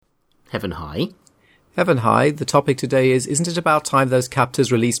Heaven High. Heaven High. The topic today is, isn't it about time those captors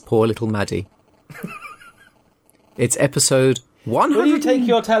released poor little Maddie? It's episode 100. Will you take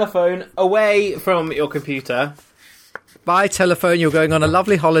your telephone away from your computer? By telephone, you're going on a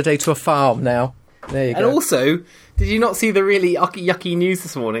lovely holiday to a farm now. There you go. And also, did you not see the really yucky news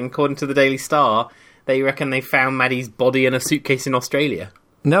this morning? According to the Daily Star, they reckon they found Maddie's body in a suitcase in Australia.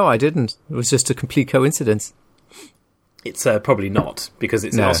 No, I didn't. It was just a complete coincidence. It's probably not, because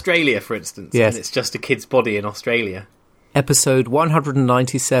it's in Australia, for instance. Yes. And it's just a kid's body in Australia. Episode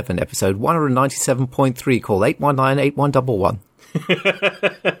 197, episode 197.3, call 819-8111.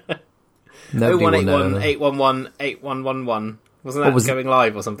 Nobody will know. 811-8111. Wasn't that going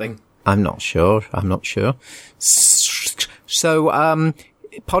live or something? I'm not sure. So,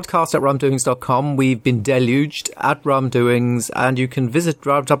 podcast at rumdoings.com. We've been deluged at rumdoings, and you can visit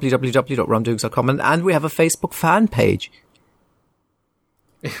www.rumdoings.com, and we have a Facebook fan page.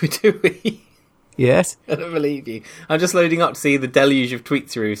 Do we? Yes. I don't believe you. I'm just loading up to see the deluge of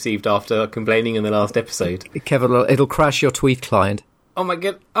tweets we received after complaining in the last episode. Kevin, it'll crash your tweet client. Oh my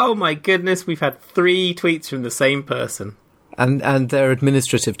goodness, we've had 3 tweets from the same person. And they're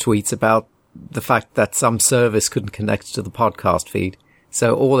administrative tweets about the fact that some service couldn't connect to the podcast feed.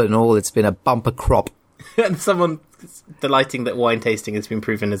 So all in all, it's been a bumper crop. And someone delighting that wine tasting has been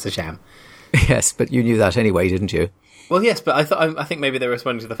proven as a sham. Yes, but you knew that anyway, didn't you? Well, yes, but I think maybe they're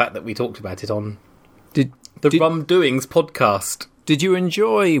responding to the fact that we talked about it on the Rum Doings podcast. Did you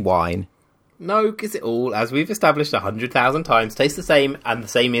enjoy wine? No, because it all, as we've established 100,000 times, tastes the same, and the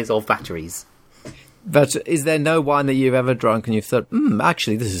same is of batteries. But is there no wine that you've ever drunk and you've thought,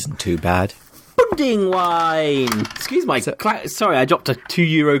 actually, this isn't too bad? Pudding wine! Excuse my... sorry, I dropped a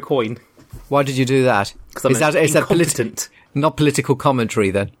 €2 coin. Why did you do that? Because is that not political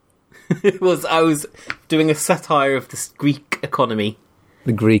commentary, then? I was doing a satire of the Greek economy.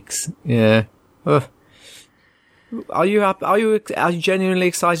 The Greeks, yeah. Are you genuinely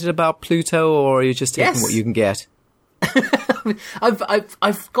excited about Pluto, or are you just taking what you can get?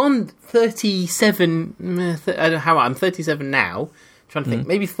 I've gone 37. I don't know how I'm 37 now. Trying to think,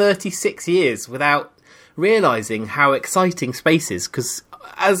 maybe 36 years without realising how exciting space is. Because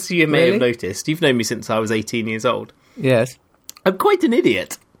as you may have noticed, you've known me since I was 18 years old. Yes, I'm quite an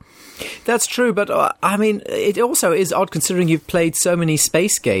idiot. That's true, but I mean, it also is odd considering you've played so many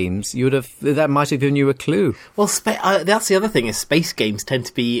space games. That might have given you a clue. Well, that's the other thing, is space games tend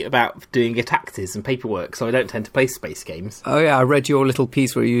to be about doing your taxes and paperwork, so I don't tend to play space games. Oh yeah, I read your little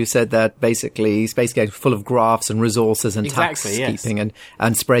piece where you said that basically space games are full of graphs and resources and tax keeping and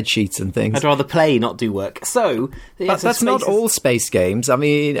spreadsheets and things. I'd rather play, not do work. So, that's not all space games. I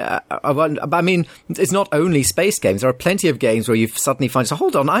mean, it's not only space games. There are plenty of games where you suddenly find, so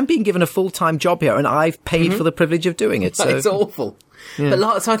hold on, I'm being given a full-time job here and I've paid for the privilege of doing it. So it's awful. Yeah.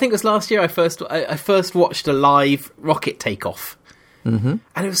 But so I think it was last year I first watched a live rocket takeoff. And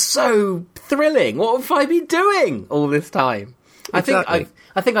it was so thrilling. What have I been doing all this time? Exactly.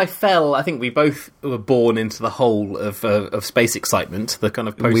 I think we both were born into the hole of space excitement, the kind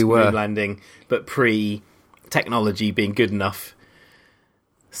of post-moon landing, but pre-technology being good enough.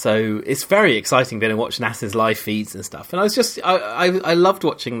 So it's very exciting being able to watch NASA's live feeds and stuff. And I loved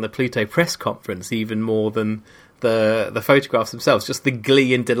watching the Pluto press conference even more than the photographs themselves. Just the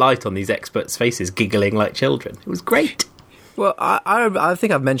glee and delight on these experts' faces, giggling like children. It was great. Well, I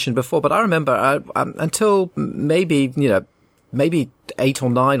think I've mentioned before, but I remember until maybe 8 or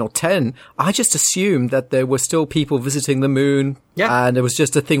 9 or 10, I just assumed that there were still people visiting the moon, and it was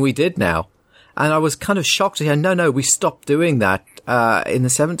just a thing we did now. And I was kind of shocked to hear, no, we stopped doing that in the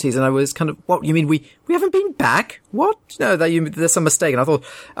 70s. And I was kind of, what, you mean we haven't been back? What? No, there's some mistake. And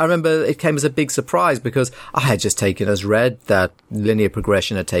I remember it came as a big surprise because I had just taken as read that linear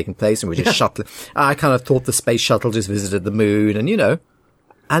progression had taken place and we just I kind of thought the space shuttle just visited the moon and,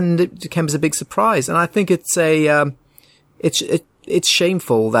 and it came as a big surprise. And I think it's it's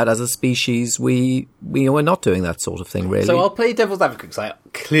shameful that as a species we're not doing that sort of thing, really. So I'll play devil's advocate because I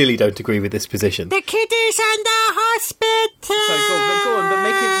clearly don't agree with this position. The kiddies and the hospital. Sorry, go on,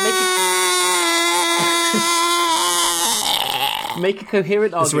 but make a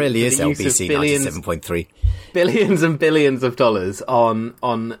coherent argument. This really is LBC 97.3. Billions and billions of dollars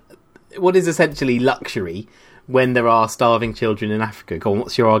on what is essentially luxury when there are starving children in Africa. Go on,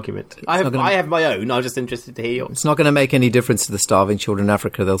 what's your argument? I have my own. I'm just interested to hear yours. It's not going to make any difference to the starving children in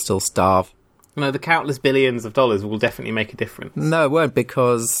Africa. They'll still starve. No, the countless billions of dollars will definitely make a difference. No, it won't,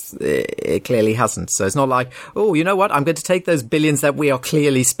 because it clearly hasn't. So it's not like, oh, you know what? I'm going to take those billions that we are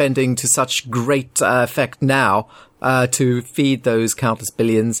clearly spending to such great effect now, to feed those countless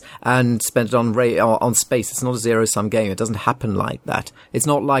billions and spend it on space. It's not a zero-sum game. It doesn't happen like that. It's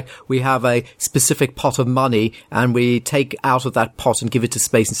not like we have a specific pot of money and we take out of that pot and give it to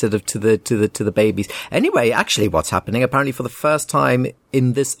space instead of to the babies. Anyway, actually, what's happening? Apparently, for the first time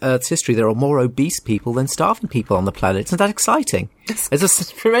in this Earth's history, there are more obese people than starving people on the planet. Isn't that exciting?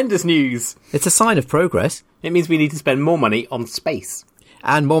 It's tremendous news. It's a sign of progress. It means we need to spend more money on space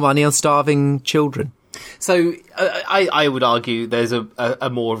and more money on starving children. So I would argue there's a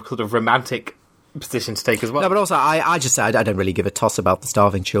more sort of romantic position to take as well. No, but also I just say I don't really give a toss about the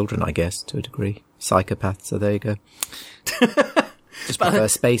starving children, I guess, to a degree. Psychopath, so there you go. Just prefer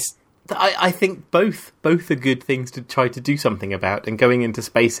space. I think both are good things to try to do something about, and going into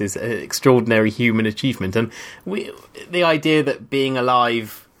space is an extraordinary human achievement. And the idea that being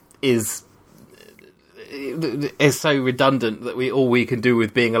alive is so redundant that all we can do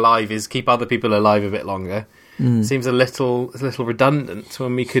with being alive is keep other people alive a bit longer. Seems a little redundant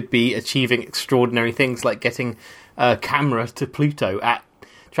when we could be achieving extraordinary things like getting a camera to Pluto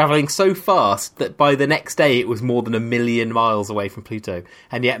travelling so fast that by the next day it was more than 1 million miles away from Pluto,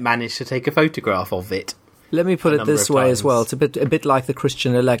 and yet managed to take a photograph of it. Let me put it this way as well. It's a bit like the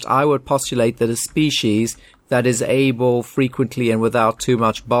Christian elect. I would postulate that a species that is able frequently and without too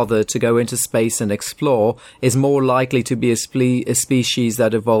much bother to go into space and explore is more likely to be a species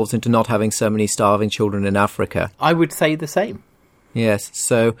that evolves into not having so many starving children in Africa. I would say the same. Yes.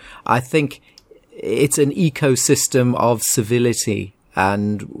 So I think it's an ecosystem of civility.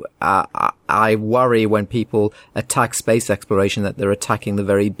 And I worry when people attack space exploration that they're attacking the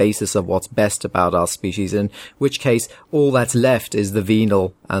very basis of what's best about our species, in which case all that's left is the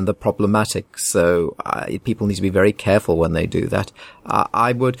venal and the problematic. So people need to be very careful when they do that.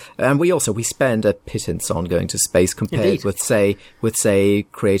 And we spend a pittance on going to space compared Indeed. with say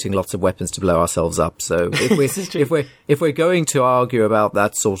creating lots of weapons to blow ourselves up. So if we're going to argue about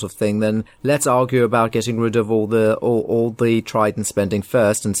that sort of thing, then let's argue about getting rid of all the Trident spending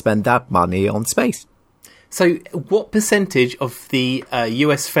first and spend that money on space. So what percentage of the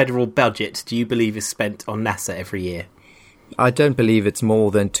US federal budget do you believe is spent on NASA every year? I don't believe it's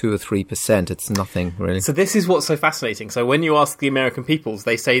more than 2 or 3%. It's nothing, really. So this is what's so fascinating. So when you ask the American peoples,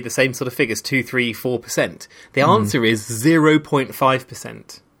 they say the same sort of figures, 2, 3, 4%. The answer is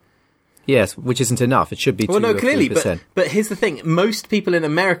 0.5%. Yes, which isn't enough. It should be 2 or 3%. But here's the thing. Most people in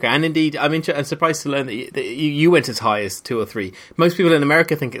America, and indeed I'm surprised to learn that you went as high as 2 or 3. Most people in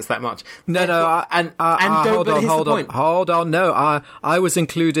America think it's that much. Hold on. No, I was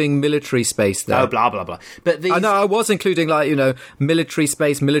including military space there. Oh, blah, blah, blah. But I was including, military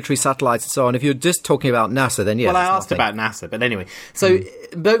space, military satellites and so on. If you're just talking about NASA, then yes. Well, I asked about NASA, but anyway. So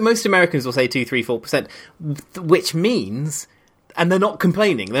most Americans will say 2, 3, 4%, which means... And they're not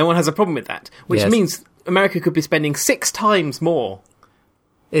complaining. No one has a problem with that. Which means America could be spending 6 times more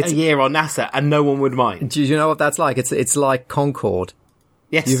a year on NASA, and no one would mind. Do you know what that's like? It's like Concorde.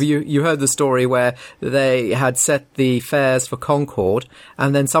 Yes. You heard the story where they had set the fares for Concorde,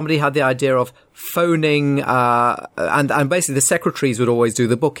 and then somebody had the idea of phoning, and basically the secretaries would always do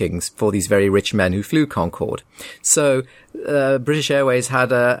the bookings for these very rich men who flew Concorde. So British Airways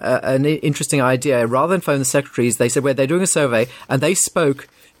had an interesting idea. Rather than phone the secretaries, they said, well, they're doing a survey, and they spoke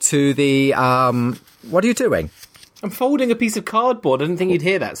to the... what are you doing? I'm folding a piece of cardboard. I didn't think you'd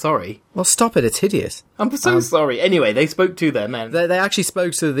hear that. Sorry. Well, stop it. It's hideous. I'm so sorry. Anyway, they spoke to them, and they actually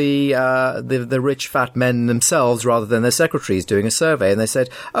spoke to the rich fat men themselves rather than their secretaries doing a survey. And they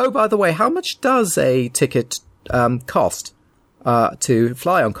said, "Oh, by the way, how much does a ticket cost to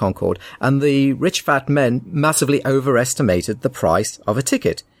fly on Concorde?" And the rich fat men massively overestimated the price of a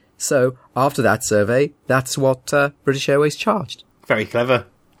ticket. So after that survey, that's what British Airways charged. Very clever.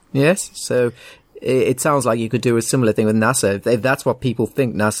 Yes. So. It sounds like you could do a similar thing with NASA. If that's what people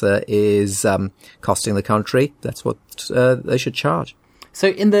think NASA is costing the country, that's what they should charge. So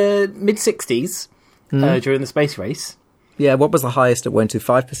in the mid-60s, during the space race... Yeah, what was the highest it went to?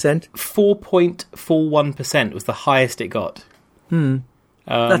 5%? 4.41% was the highest it got.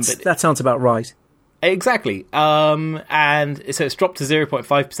 That sounds about right. Exactly. And so it's dropped to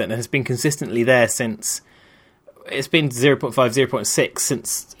 0.5% and has been consistently there since... It's been 0.5, 0.6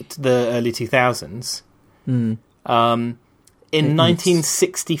 since the early 2000s. In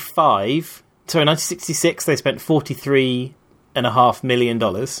 1966, they spent $43.5 million.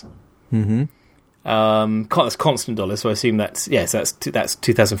 That's constant dollars, so I assume that's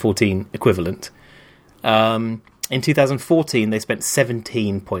 2014 equivalent. In 2014, they spent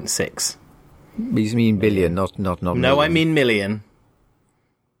 17.6. You mean billion, not million. No, I mean million.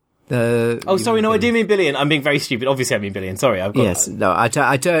 Sorry, no, I do mean billion. I'm being very stupid. Obviously, I mean billion. Sorry, I've got. Yes, no, I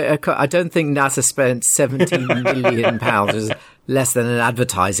don't think NASA spent £17 million pounds. Less than an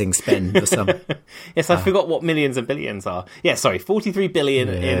advertising spend or some. Yes, I forgot what millions and billions are. Yeah, sorry, 43 billion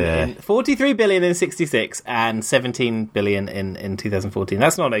in 43 billion in 66 and 17 billion in 2014.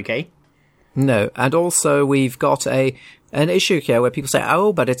 That's not okay. No, and also we've got an issue here where people say,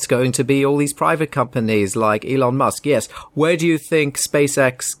 "Oh, but it's going to be all these private companies like Elon Musk." Yes, where do you think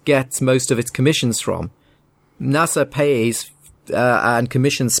SpaceX gets most of its commissions from? NASA pays and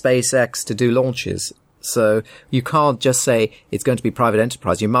commissions SpaceX to do launches. So you can't just say it's going to be private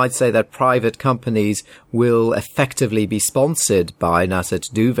enterprise. You might say that private companies will effectively be sponsored by NASA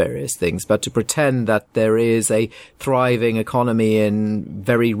to do various things, but to pretend that there is a thriving economy in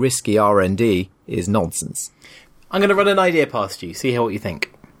very risky R&D is nonsense. I'm going to run an idea past you, see what you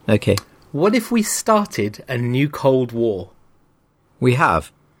think. Okay. What if we started a new Cold War? We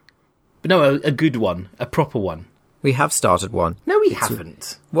have. No, a good one, a proper one. We have started one. No, we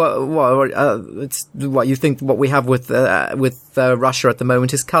haven't. It's what you think. What we have with Russia at the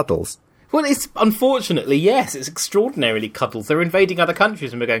moment is cuddles. Well, it's unfortunately yes. It's extraordinarily cuddles. They're invading other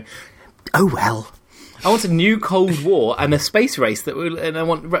countries, and we're going, oh well. I want a new Cold War and a space race and I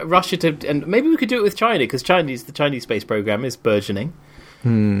want Russia to, and maybe we could do it with China because the Chinese space program is burgeoning.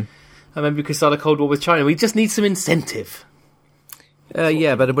 And maybe we could start a Cold War with China. We just need some incentive.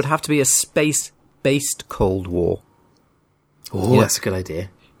 Yeah, but it would have to be a space-based Cold War. Oh, that's a good idea.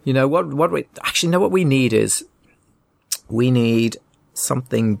 You know what we need is we need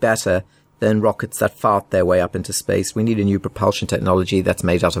something better than rockets that fart their way up into space. We need a new propulsion technology that's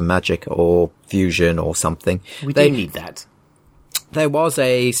made out of magic or fusion or something. We do need that. There was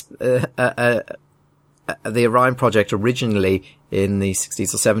the Orion project originally in the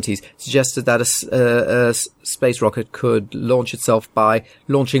 60s or 70s suggested that a space rocket could launch itself by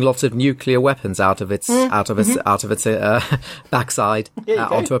launching lots of nuclear weapons out of its backside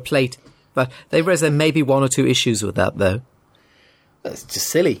onto a plate. But they realize there may be one or two issues with that, though. That's just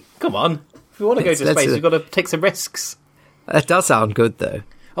silly. Come on. If we want to go to space, we've got to take some risks. That does sound good, though.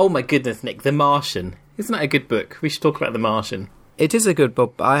 Oh my goodness, Nick. The Martian. Isn't that a good book? We should talk about The Martian. It is a good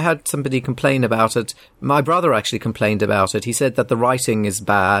book. I had somebody complain about it. My brother actually complained about it. He said that the writing is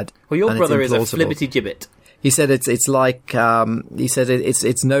bad. Well, your brother is a flibbity-gibbet. He said it's like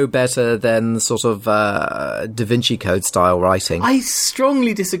it's no better than sort of Da Vinci Code style writing. I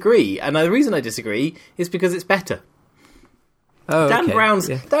strongly disagree, and the reason I disagree is because it's better. Oh, Dan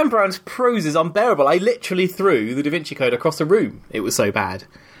okay. Dan Brown's prose is unbearable. I literally threw the Da Vinci Code across the room. It was so bad.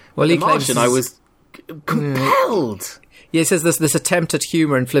 Well, The Martian, I was compelled. Yeah, he says this attempt at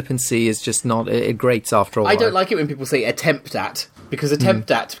humour and flippancy is just not... It grates after all. I don't like it when people say attempt at, because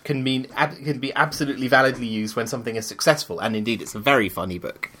attempt at can be absolutely validly used when something is successful, and indeed it's a very funny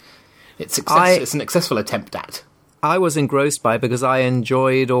book. It's an successful attempt at. I was engrossed by it because I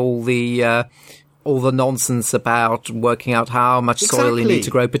enjoyed all the nonsense about working out how much soil you need to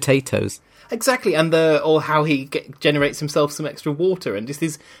grow potatoes. Exactly, and or how he generates himself some extra water, and just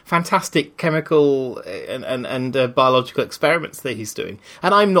these fantastic chemical and biological experiments that he's doing.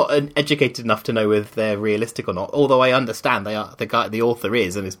 And I'm not educated enough to know whether they're realistic or not. Although I understand they are. The author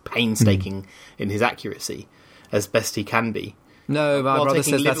is, and is painstaking in his accuracy as best he can be. No, my brother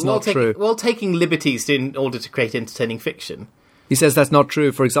says that's not true. While taking liberties in order to create entertaining fiction. He says that's not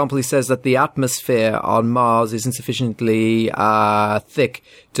true. For example, he says that the atmosphere on Mars isn't sufficiently thick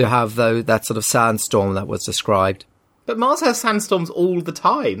to have that sort of sandstorm that was described. But Mars has sandstorms all the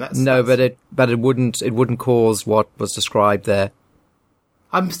time. But it wouldn't cause what was described there.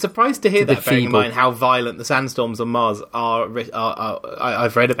 I'm surprised to hear that, bearing in mind how violent the sandstorms on Mars are.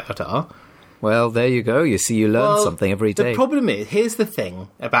 I've read about are. Well, there you go. You see, you learn something every day. The problem is, here's the thing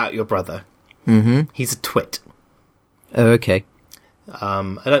about your brother. Mm-hmm. He's a twit. Oh, okay. I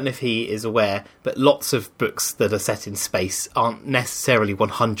don't know if he is aware, but lots of books that are set in space aren't necessarily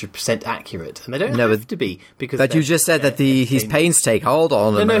 100% accurate, and they don't have to be because. But you just said that he's painstaking. Hold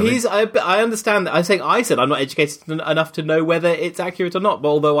on. I understand that. I said I'm not educated enough to know whether it's accurate or not. But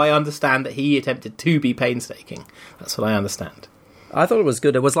although I understand that he attempted to be painstaking, that's what I understand. I thought it was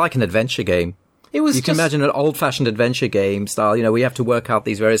good. It was like an adventure game. It was. You can imagine an old-fashioned adventure game style. You know, we have to work out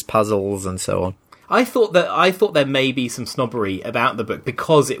these various puzzles and so on. I thought there may be some snobbery about the book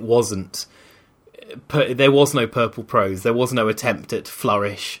because it wasn't. There was no purple prose. There was no attempt at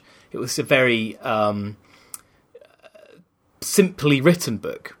flourish. It was a very simply written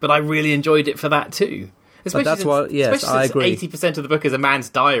book, but I really enjoyed it for that too. Especially I agree. 80% of the book is a man's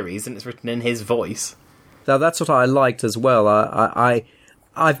diaries, and it's written in his voice. Now that's what I liked as well.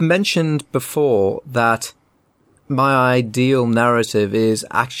 I've mentioned before that my ideal narrative is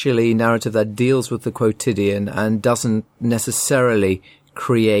actually a narrative that deals with the quotidian and doesn't necessarily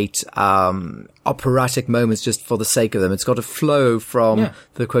create operatic moments just for the sake of them. It's got to flow from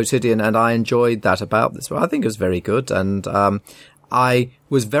the quotidian, and I enjoyed that about this. Well, I think it was very good, and I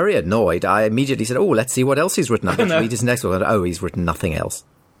was very annoyed. I immediately said, let's see what else he's written. I'm going to read his next one. And, he's written nothing else.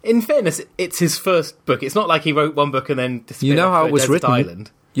 In fairness, it's his first book. It's not like he wrote one book and then disappeared. You know how it was written?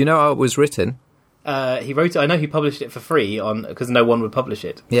 Island. You know how it was written? He wrote it. I know he published it for free because no one would publish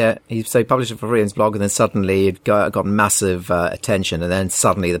it. Yeah, he published it for free on his blog, and then suddenly it got massive attention, and then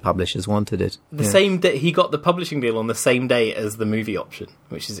suddenly the publishers wanted it. The same day he got the publishing deal on the same day as the movie option,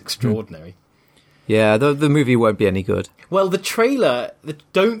 which is extraordinary. Yeah, the movie won't be any good. Well, the trailer,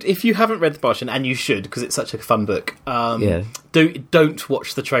 if you haven't read The Martian, and you should, because it's such a fun book, don't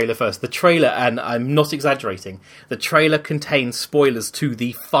watch the trailer first. The trailer, and I'm not exaggerating, the trailer contains spoilers to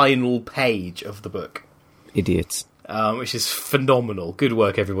the final page of the book. Idiots. Which is phenomenal. Good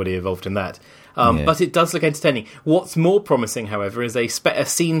work, everybody involved in that. But it does look entertaining. What's more promising, however, is a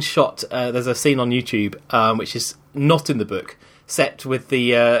scene shot. There's a scene on YouTube, which is not in the book, set with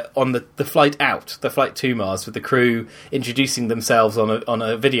the on the flight out, the flight to Mars, with the crew introducing themselves on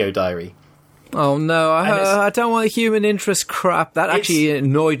a video diary. Oh no, I don't want human interest crap. That actually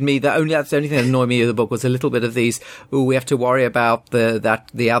annoyed me. That's the only thing that annoyed me in the book was a little bit of these. We have to worry about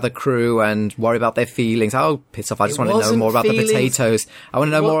the other crew and worry about their feelings. Oh, piss off! I just want to know more about the potatoes. I want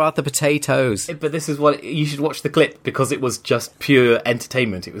to know more about the potatoes. But this is what you should watch the clip, because it was just pure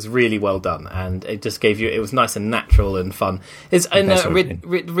entertainment. It was really well done, and it just gave you. It was nice and natural and fun.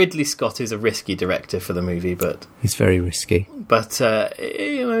 Ridley Scott is a risky director for the movie, but he's very risky. But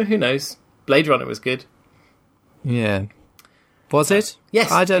who knows? Blade Runner was good. Yeah. Was it?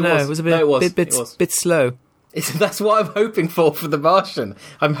 Yes. I don't know. It was a bit slow. That's what I'm hoping for The Martian.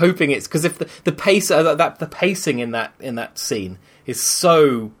 I'm hoping it's because if the pacing in that scene is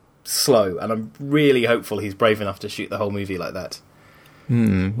so slow, and I'm really hopeful he's brave enough to shoot the whole movie like that.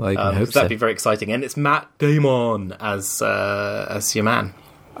 Well, I hope so. That'd be very exciting, and it's Matt Damon as your man.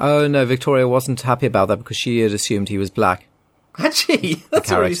 Oh no, Victoria wasn't happy about that because she had assumed he was black. Had she? That's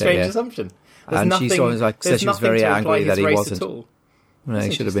a really strange assumption. And she said she was very angry that he wasn't. No,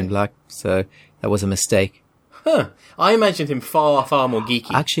 he should have been black, so that was a mistake. Huh. I imagined him far, far more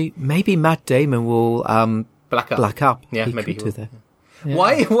geeky. Actually, maybe Matt Damon will black up. Yeah, maybe he will. Do that. Yeah.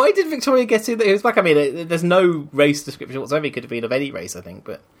 Why did Victoria get to that he was black? I mean, there's no race description whatsoever. He could have been of any race, I think,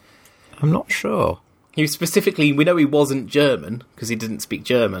 but I'm not sure. He specifically, we know he wasn't German because he didn't speak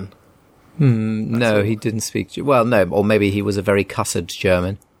German. No, he didn't speak. Well, no, or maybe he was a very cussed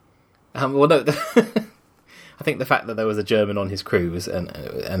German. Well, no, I think the fact that there was a German on his crew was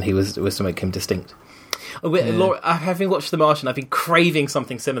to make him distinct. Laura, having watched The Martian, I've been craving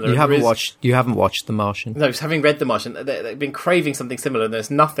something similar. You haven't watched The Martian? No, having read The Martian, they've been craving something similar, and there's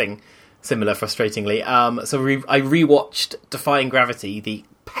nothing similar, frustratingly. So I rewatched Defying Gravity, the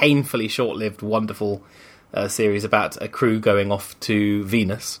painfully short-lived, wonderful series about a crew going off to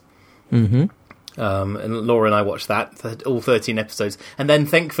Venus. Mm-hmm. And Laura and I watched that, all 13 episodes. And then,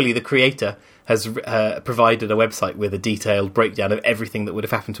 thankfully, the creator has provided a website with a detailed breakdown of everything that would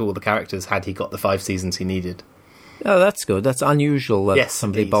have happened to all the characters had he got the 5 seasons he needed. Oh, that's good. That's unusual that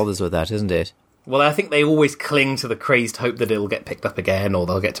somebody bothers with that, isn't it? Well, I think they always cling to the crazed hope that it'll get picked up again, or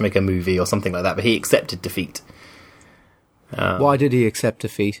they'll get to make a movie or something like that, but he accepted defeat. Why did he accept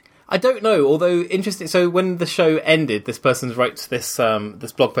defeat? I don't know, although interesting. So when the show ended, this person wrote this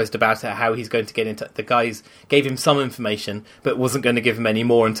blog post about it, how he's going to get into. The guys gave him some information, but wasn't going to give him any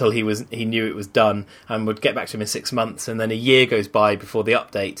more until he knew it was done, and would get back to him in 6 months. And then a year goes by before the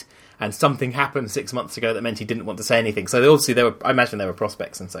update, and something happened 6 months ago that meant he didn't want to say anything. So obviously I imagine there were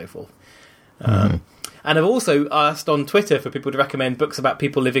prospects and so forth. And I've also asked on Twitter for people to recommend books about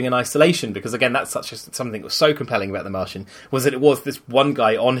people living in isolation, because again, that's something that was so compelling about The Martian, was that it was this one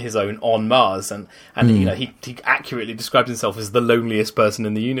guy on his own on Mars, and he accurately described himself as the loneliest person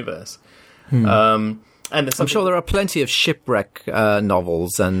in the universe. And I'm sure there are plenty of shipwreck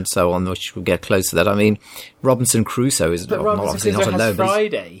novels and so on which will get close to that. I mean, Robinson Crusoe is obviously not alone.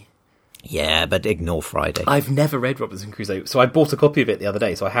 Friday. Yeah, but ignore Friday. I've never read Robinson Crusoe, so I bought a copy of it the other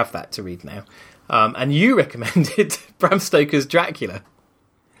day, so I have that to read now. And you recommended Bram Stoker's Dracula.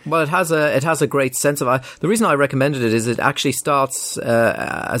 Well, it has a great sense of. The reason I recommended it is it actually starts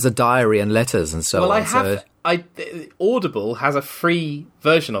as a diary and letters and so on. Audible has a free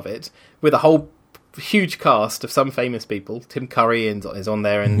version of it with a whole huge cast of some famous people. Tim Curry is on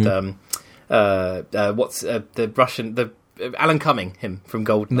there, and what's the Russian, the Alan Cumming, him from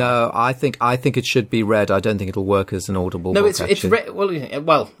Goldeneye. No, I think it should be read. I don't think it'll work as an Audible. No, book, it's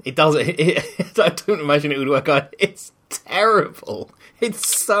well, it does. I don't imagine it would work. It's terrible.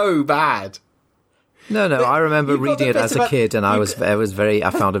 It's so bad. No, I remember reading it as a kid, and I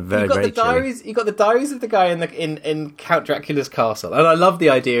found it very, very chilling. You got the diaries of the guy in Count Dracula's castle, and I love the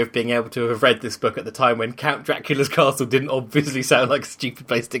idea of being able to have read this book at the time when Count Dracula's castle didn't obviously sound like a stupid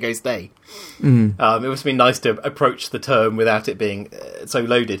place to go stay. It must have been nice to approach the term without it being so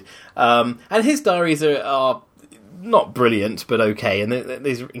loaded. And his diaries are not brilliant, but okay, and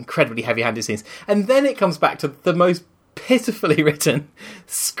there's incredibly heavy-handed scenes. And then it comes back to the most pitifully written,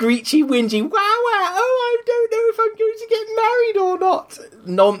 screechy, whingy, wow, I don't know if I'm going to get married or not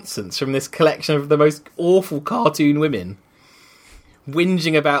nonsense from this collection of the most awful cartoon women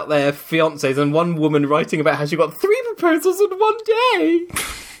whinging about their fiancés, and one woman writing about how she got 3 proposals in one day.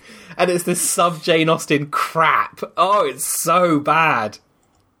 And it's this sub-Jane Austen crap. Oh, it's so bad.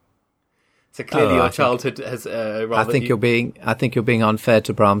 So clearly your childhood has rather... I think you're being unfair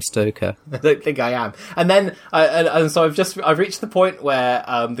to Bram Stoker. I don't think I am. And then so I've reached the point where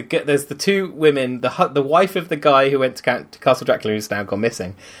there's the 2 women, the wife of the guy who went to Castle Dracula, who's now gone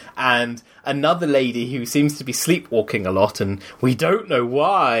missing, and another lady who seems to be sleepwalking a lot, and we don't know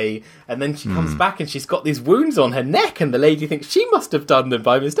why. And then she comes back and she's got these wounds on her neck, and the lady thinks she must have done them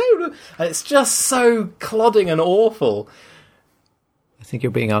by mistake. And it's just so clodding and awful. I think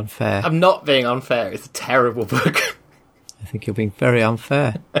you're being unfair. I'm not being unfair. It's a terrible book. I think you're being very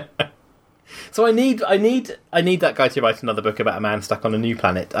unfair. So I need that guy to write another book about a man stuck on a new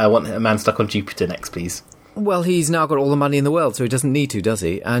planet. I want a man stuck on Jupiter next, please. Well, he's now got all the money in the world, so he doesn't need to, does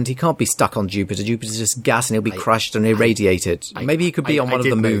he? And he can't be stuck on Jupiter. Jupiter's just gas, and he'll be crushed and irradiated. Maybe he could be on one of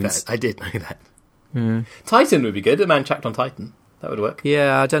the moons. I did know that. Titan would be good. A man trapped on Titan. That would work.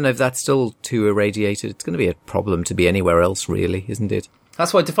 Yeah, I don't know if that's still too irradiated. It's going to be a problem to be anywhere else, really, isn't it?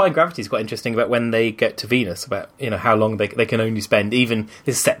 That's why Defying Gravity is quite interesting about when they get to Venus, about how long they can only spend, even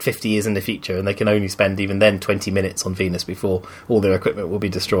this is set 50 years in the future, and they can only spend even then 20 minutes on Venus before all their equipment will be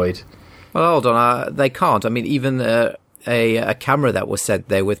destroyed. Well, hold on, they can't. I mean, even a camera that was set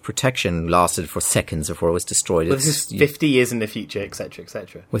there with protection lasted for seconds before it was destroyed. Well, this is 50 years in the future, etc.,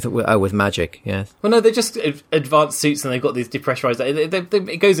 etc. With magic, yes. Well, no, they're just advanced suits, and they've got these depressurized...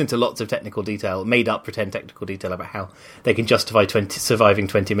 It goes into lots of technical detail, made-up pretend technical detail about how they can justify surviving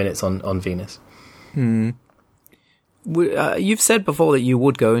 20 minutes on Venus. You've said before that you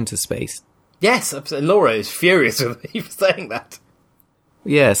would go into space. Yes, Laura is furious with me for saying that.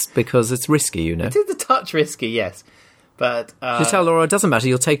 Yes, because it's risky, It is a touch risky, yes. But you tell Laura it doesn't matter.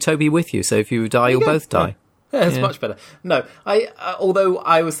 You'll take Toby with you, so if you die, you'll both die. Yeah, it's much better. No, although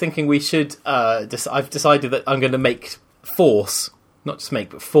I was thinking we should. I've decided that I'm going to force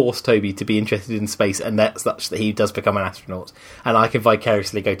Toby to be interested in space, and that's such that he does become an astronaut, and I can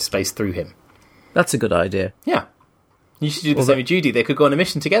vicariously go to space through him. That's a good idea. Yeah, you should do the same with Judy. They could go on a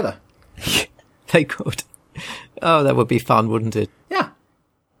mission together. They could. Oh, that would be fun, wouldn't it? Yeah.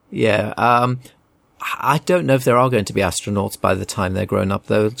 Yeah. I don't know if there are going to be astronauts by the time they're grown up,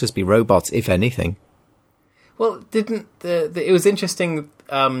 though. It'll just be robots, if anything. Well, it was interesting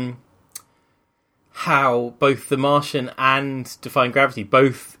how both The Martian and Defying Gravity,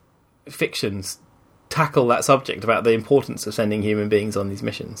 both fictions, tackle that subject about the importance of sending human beings on these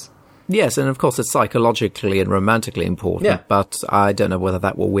missions. Yes, and of course it's psychologically and romantically important, but I don't know whether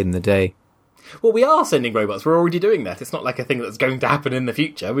that will win the day. Well, we are sending robots. We're already doing that. It's not like a thing that's going to happen in the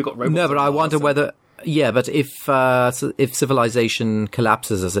future. We've got robots. No, but I wonder whether... Yeah, but if civilization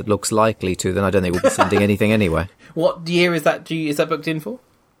collapses as it looks likely to, then I don't think we'll be sending anything anyway. What year is that? Is that booked in for?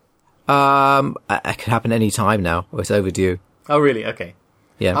 It could happen any time now. It's overdue. Oh, really? Okay.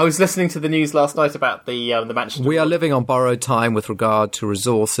 Yeah. I was listening to the news last night about the Manchester... We are living on borrowed time with regard to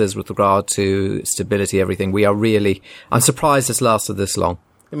resources, with regard to stability, everything. We are really... I'm surprised it's lasted this long.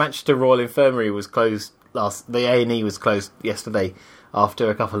 The Manchester Royal Infirmary was closed the A&E was closed yesterday after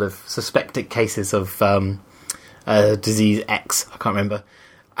a couple of suspected cases of disease X. I can't remember.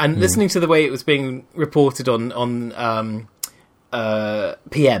 And listening to the way it was being reported on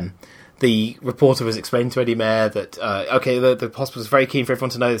PM, the reporter was explaining to Eddie Mair that the hospital is very keen for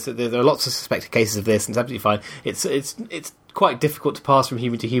everyone to know this, that there are lots of suspected cases of this, and it's absolutely fine. It's quite difficult to pass from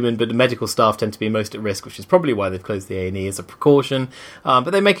human to human, but the medical staff tend to be most at risk, which is probably why they've closed the A&E as a precaution.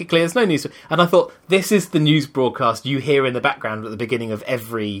 But they make it clear there's no news. And I thought, this is the news broadcast you hear in the background at the beginning of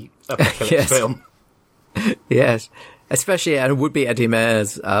every apocalypse film. Yes, especially, and it would be Eddie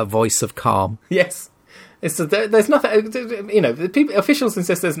Mair's voice of calm. Yes. There's nothing, the officials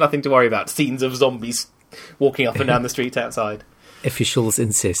insist there's nothing to worry about. Scenes of zombies walking up and down the street outside. Officials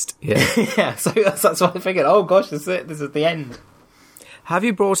insist, yeah. Yeah, so that's why I figured, oh gosh, this is the end. Have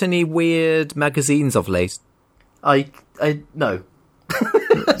you brought any weird magazines of late? No.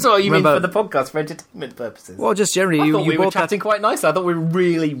 That's what you mean for the podcast, for entertainment purposes. Well, just generally, I thought we were chatting quite nicely. I thought we were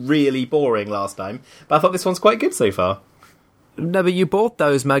really, really boring last time, but I thought this one's quite good so far. No, but you bought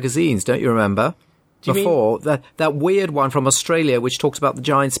those magazines, don't you remember? Before that weird one from Australia, which talked about the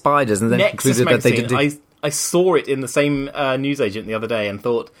giant spiders, and then Nexus concluded magazine. that they didn't. I saw it in the same newsagent the other day and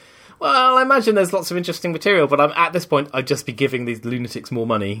thought, well, I imagine there's lots of interesting material, but at this point, I'd just be giving these lunatics more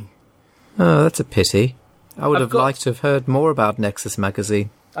money. Oh, that's a pity. I would have liked to have heard more about Nexus magazine.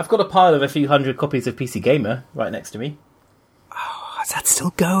 I've got a pile of a few hundred copies of PC Gamer right next to me. Oh, is that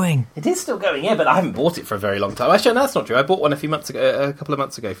still going? It is still going, yeah, but I haven't bought it for a very long time. Actually, no, that's not true. I bought one a couple of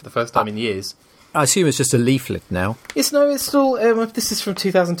months ago for the first time in years. I assume it's just a leaflet now. It's still... this is from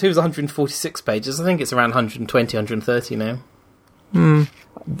 2002, it's 146 pages. I think it's around 120, 130 now.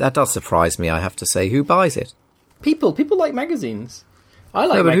 That does surprise me, I have to say. Who buys it? People like magazines. I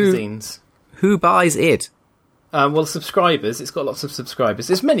like magazines. Who buys it? Well, subscribers. It's got lots of subscribers.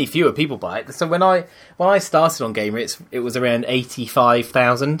 There's many fewer people buy it. So when I started on Gamer, it was around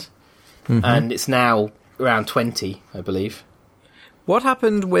 85,000, and it's now around 20, I believe. What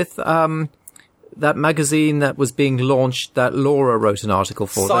happened with that magazine that was being launched that Laura wrote an article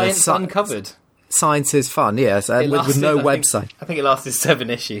for? Science Uncovered. Science is fun, yes, with no website. I think it lasted 7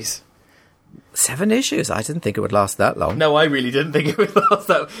 issues. 7 issues? I didn't think it would last that long. No, I really didn't think it would last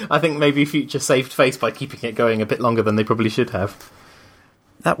that. I think maybe Future saved face by keeping it going a bit longer than they probably should have.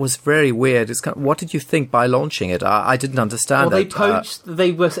 That was very weird. What did you think by launching it? I didn't understand. Well, they poached.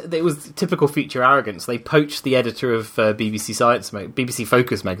 It was typical Future arrogance. They poached the editor of BBC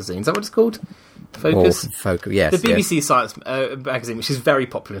Focus magazine. Is that what it's called? Focus. Yes. The BBC Science magazine, which is very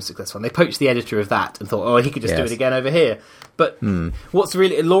popular and successful. And they poached the editor of that and thought, oh, he could just do it again over here. But what's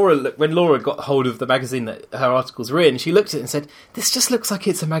really when Laura got hold of the magazine that her articles were in, she looked at it and said, "This just looks like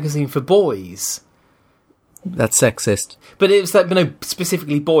it's a magazine for boys." That's sexist. But it was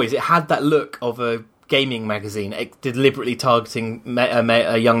specifically boys. It had that look of a gaming magazine, deliberately targeting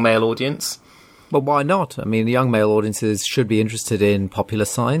a young male audience. But why not? I mean, young male audiences should be interested in popular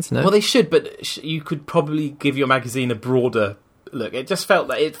science, no? Well, they should, but you could probably give your magazine a broader look. It just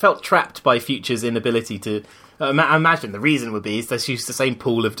felt trapped by Future's inability to. I imagine the reason would be is they use the same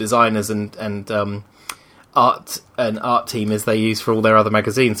pool of designers and art team as they use for all their other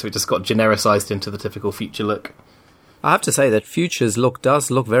magazines, so it just got genericized into the typical Future look. I have to say that Future's look does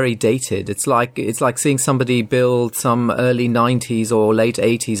look very dated. It's like seeing somebody build some early 90s or late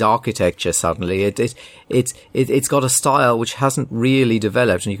 80s architecture suddenly. It's got a style which hasn't really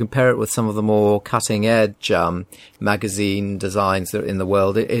developed, and you compare it with some of the more cutting edge magazine designs that are in the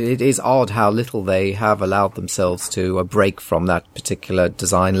world. It is odd how little they have allowed themselves to break from that particular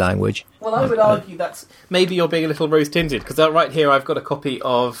design language. Well, I would argue that's maybe you're being a little rose-tinted, because right here I've got a copy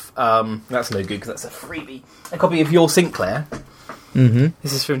of... that's no good, because that's a freebie. A copy of Your Sinclair. Mm-hmm.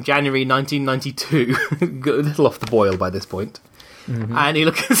 This is from January 1992. Got a little off the boil by this point. Mm-hmm. And it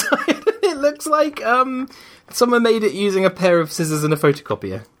looks like someone made it using a pair of scissors and a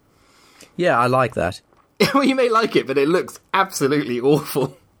photocopier. Yeah, I like that. Well, you may like it, but it looks absolutely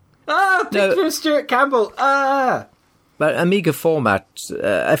awful. Picture of Stuart Campbell! But Amiga format,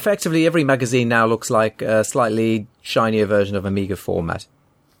 effectively every magazine now looks like a slightly shinier version of Amiga format.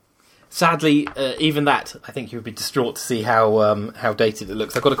 Sadly, even that, I think you would be distraught to see how dated it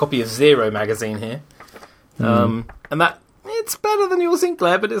looks. I've got a copy of Zero magazine here. And that, it's better than Your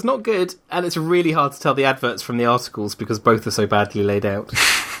Sinclair, but it's not good. And it's really hard to tell the adverts from the articles because both are so badly laid out.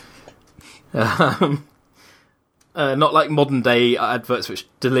 Not like modern day adverts which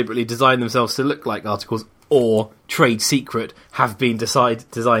deliberately design themselves to look like articles or trade secret have been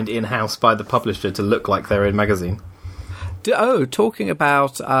designed in-house by the publisher to look like their own magazine. Talking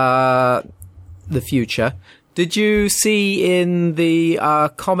about the Future, did you see in the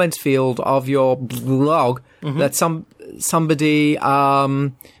comment field of your blog that somebody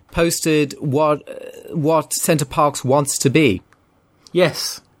posted what Center Parcs wants to be?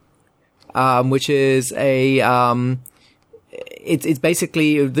 Yes. Which is it's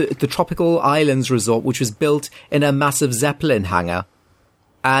basically the Tropical Islands resort, which was built in a massive Zeppelin hangar.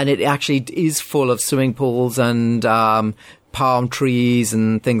 And it actually is full of swimming pools and palm trees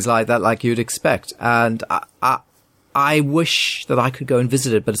and things like that, like you'd expect. And I wish that I could go and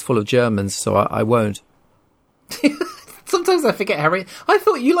visit it, but it's full of Germans, so I won't. Sometimes I forget, Harry. I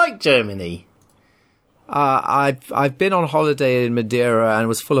thought you liked Germany. I've been on holiday in Madeira and it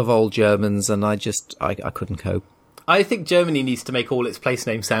was full of old Germans, and I couldn't cope. I think Germany needs to make all its place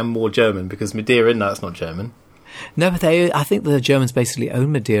names sound more German, because Madeira, no, it's not German. No, but I think the Germans basically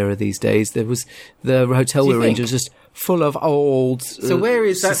own Madeira these days. The hotel we were in was just full of old, so where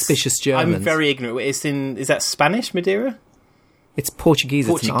is suspicious Germans. I'm very ignorant. Is that Spanish, Madeira? It's Portuguese.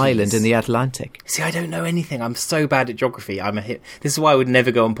 It's an island in the Atlantic. See, I don't know anything. I'm so bad at geography. This is why I would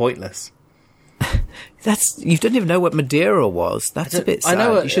never go on Pointless. You don't even know what Madeira was. That's a bit sad. I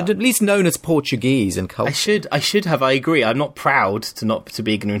know you should at least known as Portuguese and culture. I should have. I agree. I'm not proud to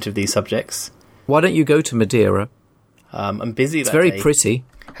be ignorant of these subjects. Why don't you go to Madeira? I'm busy. It's very pretty.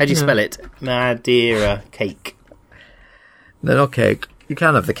 How do you spell it? Madeira cake. No, not cake. You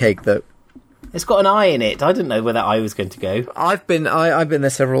can have the cake though. It's got an I in it. I didn't know where that I was going to go. I've been there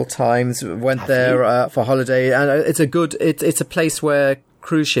several times. Went there for holiday, and it's a place where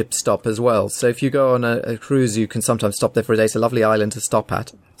cruise ships stop as well. So if you go on a cruise, you can sometimes stop there for a day. It's a lovely island to stop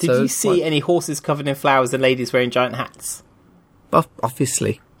at. Did you see any horses covered in flowers and ladies wearing giant hats?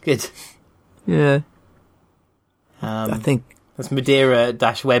 Obviously. Good. Yeah. I think that's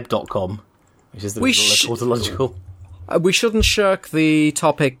Madeira-web.com, which is the tautological. We shouldn't shirk the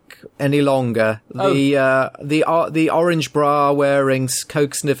topic any longer. The orange bra wearing,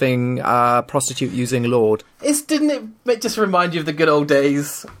 coke sniffing, prostitute using lord. Didn't it just remind you of the good old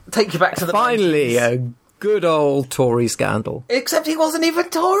days? Take you back to the finally 90s. A good old Tory scandal. Except he wasn't even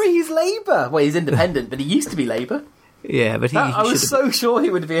Tory. He's Labour. Well, he's independent, but he used to be Labour. Yeah, but I was so sure he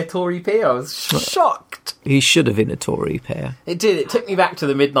would be a Tory peer. I was shocked. He should have been a Tory peer. It did. It took me back to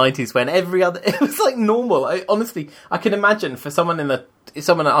the mid-90s when it was like normal. Honestly, I can imagine for someone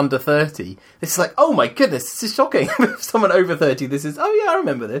under 30, this is like, oh my goodness, this is shocking. For someone over 30, this is, oh yeah, I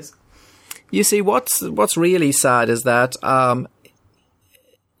remember this. You see, what's really sad is that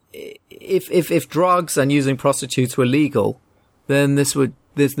if drugs and using prostitutes were legal, then this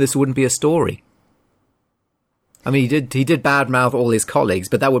wouldn't be a story. I mean, he did badmouth all his colleagues,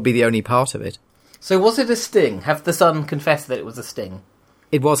 but that would be the only part of it. So was it a sting? Have the Sun confessed that it was a sting?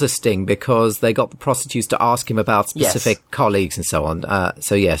 It was a sting because they got the prostitutes to ask him about specific colleagues and so on.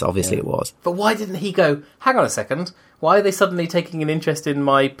 So yes, obviously it was. But why didn't he go, hang on a second, why are they suddenly taking an interest in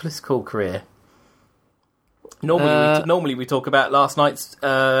my political career? Normally we talk about last night's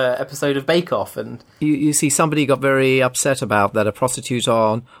episode of Bake Off, and you see somebody got very upset about that. A prostitute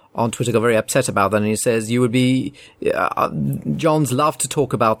on Twitter got very upset about that, and he says you would be Johns love to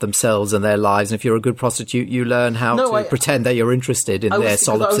talk about themselves and their lives, and if you're a good prostitute, you learn how to pretend that you're interested in their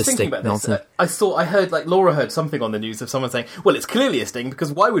solipsistic nonsense. I heard Laura heard something on the news of someone saying, well, it's clearly a sting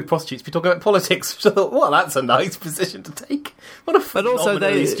because why would prostitutes be talking about politics? Which I thought, well, that's a nice position to take. What a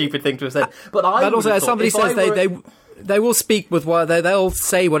phenomenally stupid thing to have said. But also, as somebody says, they will speak with what they'll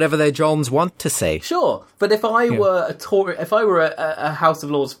say whatever their Johns want to say. Sure, but if I were a House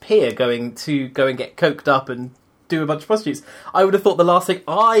of Lords peer going to go and get coked up and do a bunch of prostitutes, I would have thought the last thing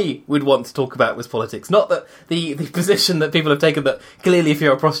I would want to talk about was politics. Not that the position that people have taken that clearly if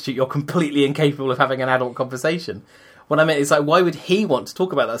you're a prostitute you're completely incapable of having an adult conversation. What I meant is why would he want to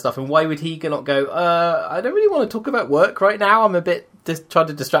talk about that stuff, and why would he not go, I don't really want to talk about work right now, I'm a bit trying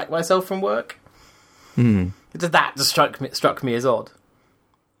to distract myself from work. That just struck me as odd.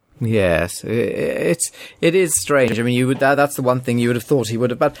 Yes, it is strange. I mean, that's the one thing you would have thought he would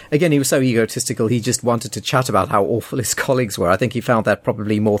have. But again, he was so egotistical. He just wanted to chat about how awful his colleagues were. I think he found that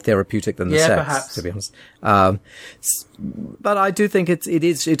probably more therapeutic than the sex, perhaps. to be honest. But I do think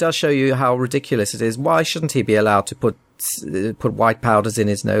it does show you how ridiculous it is. Why shouldn't he be allowed to put white powders in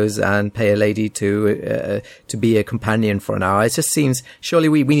his nose and pay a lady to be a companion for an hour? It just seems surely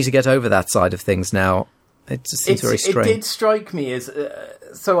we need to get over that side of things now. It just seems very strange. It did strike me as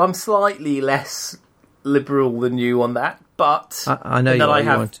so I'm slightly less liberal than you on that, but I know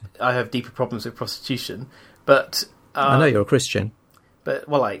I have deeper problems with prostitution. But I know you're a Christian. But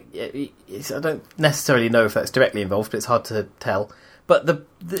I don't necessarily know if that's directly involved, but it's hard to tell. But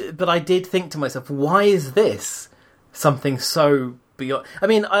but I did think to myself, why is this something so beyond? I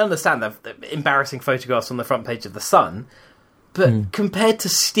mean, I understand the embarrassing photographs on the front page of the Sun, but compared to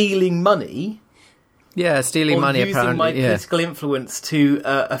stealing money. Yeah, stealing money, using apparently. my political influence to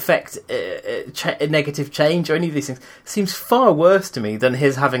affect negative change or any of these things seems far worse to me than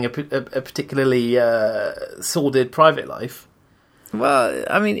his having a particularly sordid private life. Well,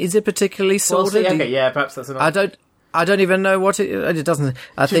 I mean, is it particularly sordid? Well, yeah, perhaps that's enough. I don't even know what it doesn't.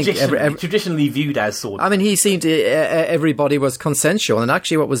 I think traditionally viewed as sordid. I mean, he seemed everybody was consensual, and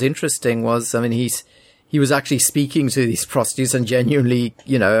actually, what was interesting was, I mean, he was actually speaking to these prostitutes and genuinely,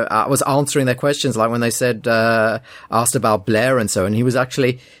 was answering their questions, like when they said, asked about Blair and so on. He was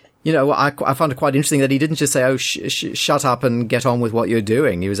actually, I found it quite interesting that he didn't just say, oh, shut up and get on with what you're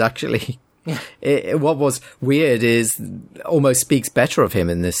doing. He was actually, what was weird is almost speaks better of him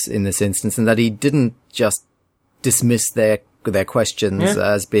in this instance, and that he didn't just dismiss their questions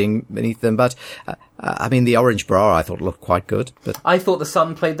as being beneath them. But I mean, the orange bra I thought looked quite good. But I thought the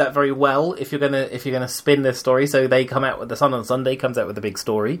Sun played that very well. If you're gonna spin this story, so they come out with the Sun on Sunday comes out with a big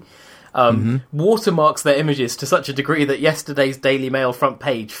story. Watermarks their images to such a degree that yesterday's Daily Mail front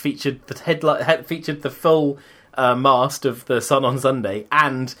page featured the full mast of the Sun on Sunday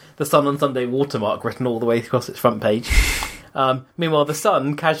and the Sun on Sunday watermark written all the way across its front page. Meanwhile, the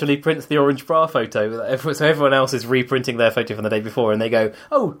Sun casually prints the orange bra photo, so everyone else is reprinting their photo from the day before, and they go,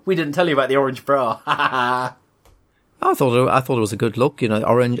 "Oh, we didn't tell you about the orange bra." I thought it was a good look,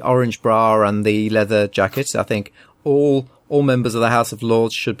 orange bra and the leather jacket. I think all members of the House of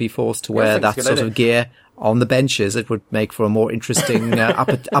Lords should be forced to wear that sort of gear on the benches. It would make for a more interesting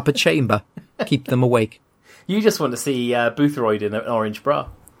upper chamber, keep them awake. You just want to see Boothroyd in an orange bra.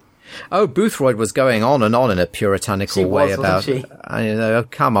 Oh, Boothroyd was going on and on in a puritanical way about,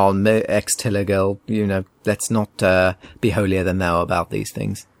 come on, ex-Tiller girl, let's not be holier than thou about these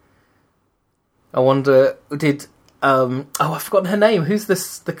things. I wonder, I've forgotten her name. Who's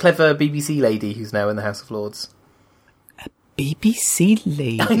the clever BBC lady who's now in the House of Lords? A BBC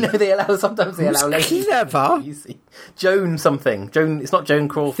lady? I know, sometimes they allow ladies. Clever? Joan something. It's not Joan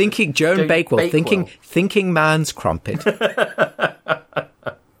Crawford. Joan Bakewell. Thinking man's crumpet.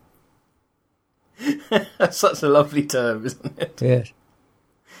 That's such a lovely term, isn't it? Yes.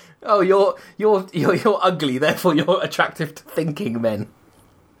 Oh, you're ugly, therefore you're attractive to thinking men.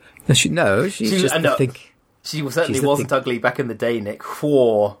 No, she's just think. She certainly wasn't ugly back in the day, Nick.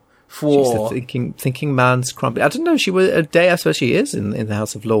 She's the thinking man's crumpet. I don't know. She was a day. I suppose she is in the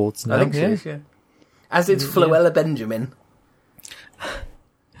House of Lords now. I think she is. Yeah. As is Floella Benjamin.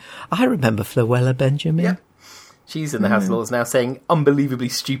 I remember Floella Benjamin. Yeah. She's in the House of Lords now, saying unbelievably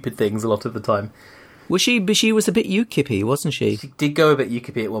stupid things a lot of the time. Was she? But she was a bit UKIP-y, wasn't she? She did go a bit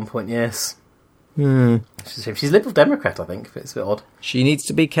UKIP-y at one point, yes. She's Liberal Democrat, I think. It's a bit odd. She needs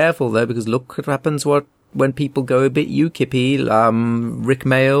to be careful, though, because look what happens when people go a bit UKIP-y. Rick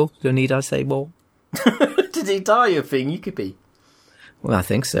Mayo, don't need I say more? Did he die of being UKIP-y? Well, I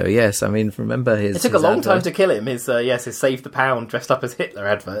think so, yes. I mean, remember his... It took a long time to kill him, his Save the Pound dressed up as Hitler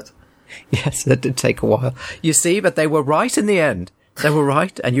advert. Yes, that did take a while. You see, but they were right in the end. They were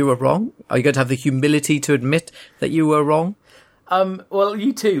right, and you were wrong. Are you going to have the humility to admit that you were wrong? Well,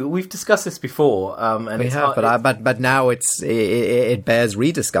 you too. We've discussed this before. We have, but now it bears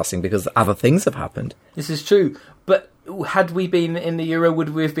rediscussing because other things have happened. This is true. But had we been in the Euro, would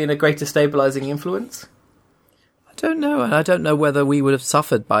we have been a greater stabilising influence? I don't know, and I don't know whether we would have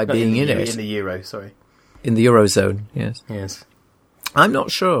suffered by being in it. In the Euro, sorry. In the Eurozone, yes. Yes. I'm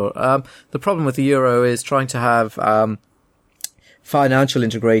not sure. The problem with the Euro is trying to have financial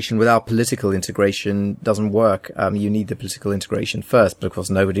integration without political integration doesn't work. You need the political integration first, but of course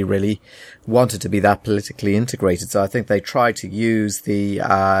nobody really wanted to be that politically integrated. So I think they tried to use the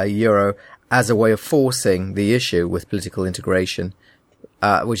Euro as a way of forcing the issue with political integration,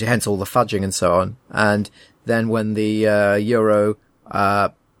 which hence all the fudging and so on. And then when the Euro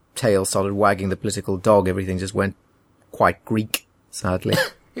tail started wagging the political dog, everything just went quite Greek. Sadly,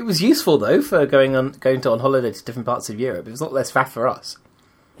 it was useful though for going on holiday to different parts of Europe. It was a lot less faff for us.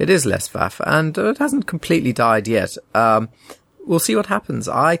 It is less faff, and it hasn't completely died yet. We'll see what happens.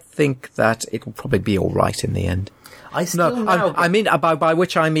 I think that it will probably be all right in the end. I mean, by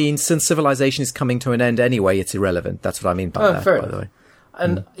which I mean, since civilization is coming to an end anyway, it's irrelevant. That's what I mean by that. By the way.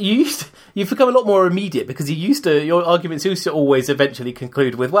 And you've become a lot more immediate because your arguments used to always eventually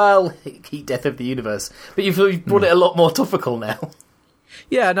conclude with, well, heat death of the universe. But you've brought it a lot more topical now.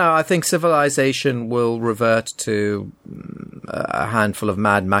 Yeah, no, I think civilization will revert to a handful of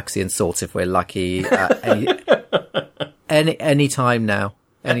Mad Maxian sorts if we're lucky any time now.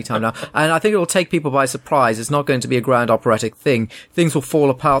 Anytime now. And I think it will take people by surprise. It's not going to be a grand operatic thing. Things will fall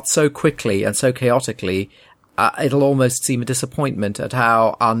apart so quickly and so chaotically. It'll almost seem a disappointment at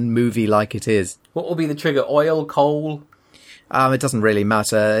how un-movie-like it is. What will be the trigger? Oil? Coal? It doesn't really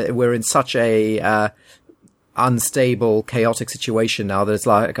matter. We're in such a unstable, chaotic situation now that it's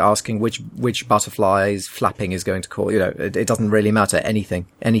like asking which butterfly's flapping is going to call. It doesn't really matter.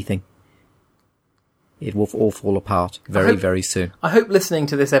 Anything. It will all fall apart very soon. I hope listening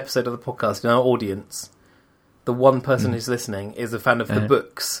to this episode of the podcast in our audience, the one person who's listening is a fan of the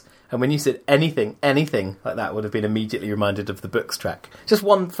books. And when you said anything like that would have been immediately reminded of the books track.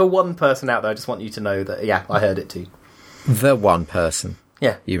 For one person out there, I just want you to know that, yeah, I heard it too. The one person.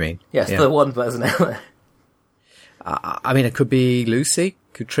 Yeah. You mean? Yes, the one person out there. I mean, it could be Lucy,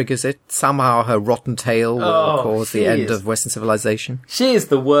 who triggers it. Somehow her rotten tail will cause the end of Western civilization. She is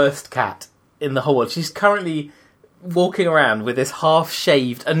the worst cat in the whole world. She's currently walking around with this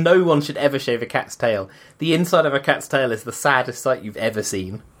half-shaved, and no one should ever shave a cat's tail. The inside of a cat's tail is the saddest sight you've ever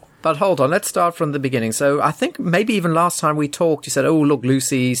seen. But hold on, let's start from the beginning. So I think maybe even last time we talked, you said, oh, look,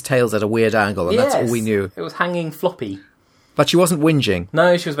 Lucy's tail's at a weird angle, and that's all we knew. It was hanging floppy. But she wasn't whinging.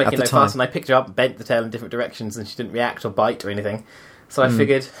 No, she was making no fuss, and I picked her up and bent the tail in different directions, and she didn't react or bite or anything. So I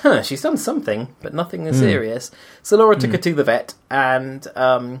figured, she's done something, but nothing is serious. So Laura took her to the vet, and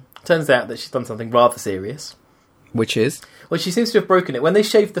turns out that she's done something rather serious. Which is? Well, she seems to have broken it. When they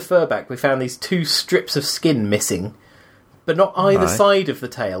shaved the fur back, we found these 2 strips of skin missing, but not either side of the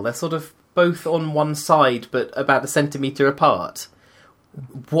tail. They're sort of both on one side, but about a centimetre apart.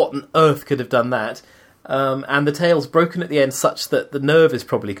 What on earth could have done that? And the tail's broken at the end such that the nerve is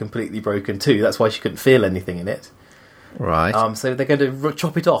probably completely broken too. That's why she couldn't feel anything in it. Right. So they're going to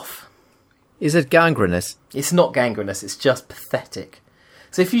chop it off. Is it gangrenous? It's not gangrenous. It's just pathetic.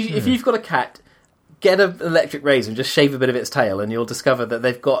 So if you've got a cat, get an electric razor and just shave a bit of its tail, and you'll discover that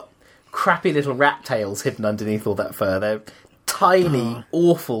they've got crappy little rat tails hidden underneath all that fur. They're tiny,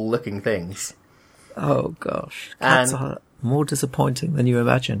 awful-looking things. Oh, gosh. Cats are more disappointing than you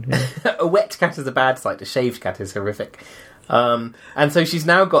imagine. Yeah. A wet cat is a bad sight. A shaved cat is horrific. And so she's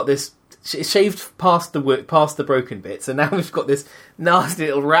now got this... It's shaved past the broken bit, so now we've got this nasty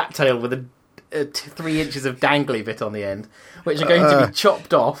little rat tail with a 3 inches of dangly bit on the end, which are going to be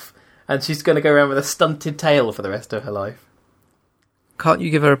chopped off, and she's going to go around with a stunted tail for the rest of her life. Can't you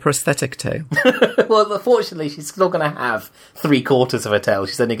give her a prosthetic tail? Well, unfortunately, she's still going to have 3/4 of her tail.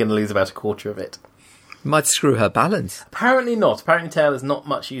 She's only going to lose about 1/4 of it. Might screw her balance. Apparently not. Apparently tail is not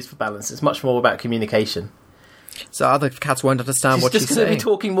much used for balance. It's much more about communication. So other cats won't understand what she's saying. She's just going to be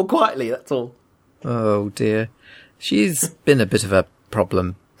talking more quietly, that's all. Oh, dear. She's been a bit of a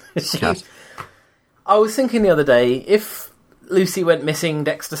problem cat. I was thinking the other day, if Lucy went missing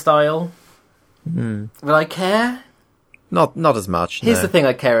Dexter style, would I care? Not as much, Here's the thing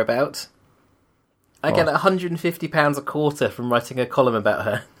I care about. I get £150 a quarter from writing a column about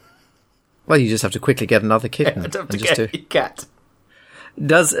her. Well, you just have to quickly get another kitten. I don't have to get a cat.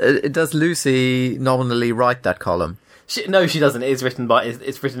 Does Lucy nominally write that column? No, she doesn't. It's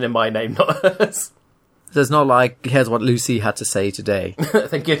written in my name, not hers. So it's not like, here's what Lucy had to say today.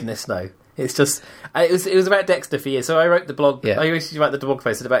 Thank goodness, no. It's just... It was about Dexter for years. So I wrote the blog... Yeah. I used to write the blog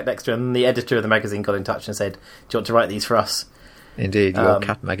post about Dexter, and the editor of the magazine got in touch and said, do you want to write these for us? Indeed, your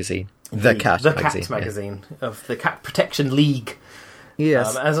cat magazine. The Cat magazine of the Cat Protection League.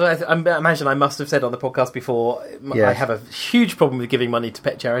 Yes. As I imagine I must have said on the podcast before, I have a huge problem with giving money to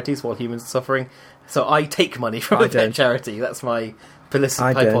pet charities while humans are suffering. So I take money from a pet charity. That's my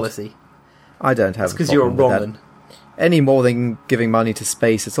policy. I don't have a problem because you're a wrong one. Any more than giving money to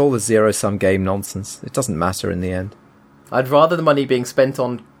space, it's all the zero-sum game nonsense. It doesn't matter in the end. I'd rather the money being spent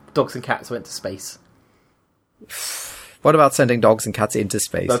on dogs and cats went to space. What about sending dogs and cats into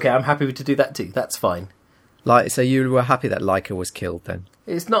space? Okay, I'm happy to do that too. That's fine. So you were happy that Laika was killed then?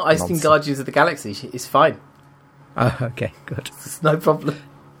 It's not. I've seen Guardians of the Galaxy. It's fine. Oh, okay, good. It's no problem.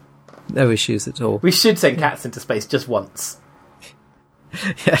 No issues at all. We should send cats into space just once.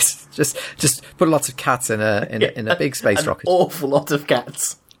 Yes, just put lots of cats in a big space rocket. An awful lot of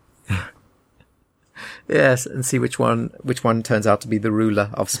cats. Yes, and see which one turns out to be the ruler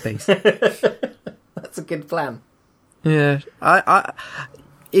of space. That's a good plan. Yeah,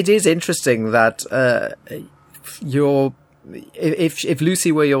 it is interesting that if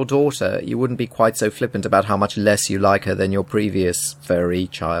Lucy were your daughter, you wouldn't be quite so flippant about how much less you like her than your previous furry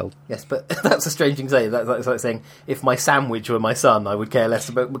child. Yes, but that's a strange thing to say. That's like saying if my sandwich were my son, I would care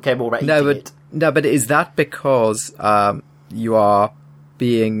more about eating it. No, but is that because you are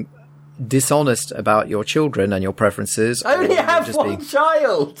being dishonest about your children and your preferences? I only have one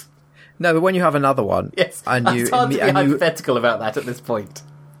child. No, but when you have another one, yes, it's hard to be hypothetical about that at this point.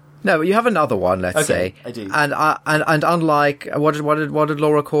 No, but you have another one, let's say. I do. And unlike what did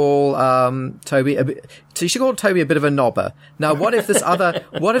Laura call Toby? So she called Toby a bit of a knobber. Now, what if this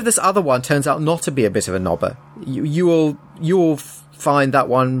other one turns out not to be a bit of a knobber? You will find that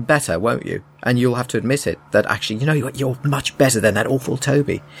one better, won't you? And you'll have to admit it, that actually, you're much better than that awful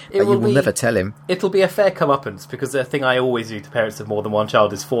Toby. But you will never tell him. It'll be a fair comeuppance, because the thing I always do to parents of more than one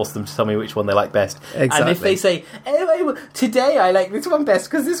child is force them to tell me which one they like best. Exactly. And if they say, today I like this one best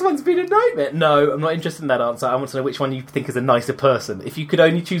because this one's been a nightmare. No, I'm not interested in that answer. I want to know which one you think is a nicer person. If you could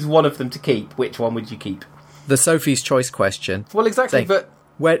only choose one of them to keep, which one would you keep? The Sophie's Choice question. Well, exactly, but...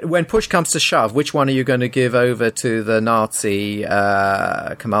 When push comes to shove, which one are you going to give over to the Nazi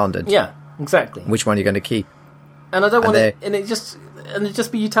commandant? Yeah, exactly. Which one are you going to keep? And I don't want it, and it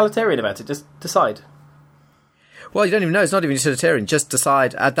just be utilitarian about it. Just decide. Well, you don't even know. It's not even utilitarian. Just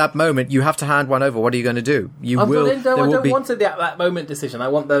decide at that moment you have to hand one over. What are you going to do? I don't want that moment decision. I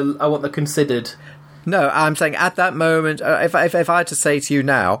want the considered. No, I'm saying at that moment. If I had to say to you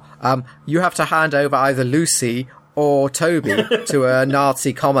now, you have to hand over either Lucy or Toby to a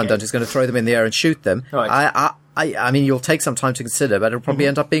Nazi commandant who's going to throw them in the air and shoot them. Right. I mean, you'll take some time to consider, but it'll probably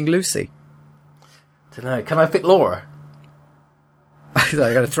end up being Lucy. Don't know. Can I pick Laura? I'm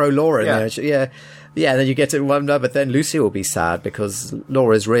going to throw Laura in there. Yeah. Then you get it one, but then Lucy will be sad because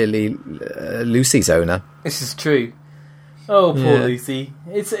Laura's really Lucy's owner. This is true. Oh, poor Lucy.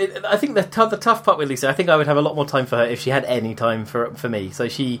 I think the tough part with Lucy, I think I would have a lot more time for her if she had any time for me. So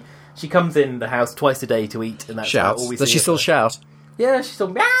she comes in the house twice a day to eat, and that's shouts. Does she still shout? Yeah, she still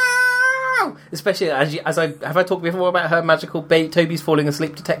meow. Especially as I talked before about her magical Toby's falling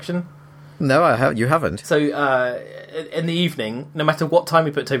asleep detection. No, you haven't. So in the evening, no matter what time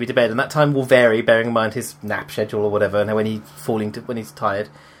we put Toby to bed, and that time will vary, bearing in mind his nap schedule or whatever, and when he's tired.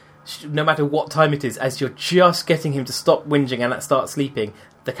 No matter what time it is, as you're just getting him to stop whinging and start sleeping,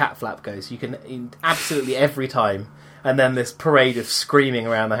 the cat flap goes. You can absolutely every time, and then this parade of screaming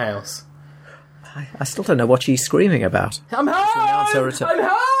around the house. I still don't know what she's screaming about. I'm home! I'm home! Everybody!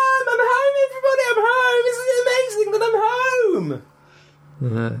 I'm home! Isn't it amazing that I'm home?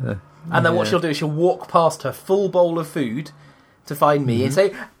 And then what she'll do is she'll walk past her full bowl of food to find me and say,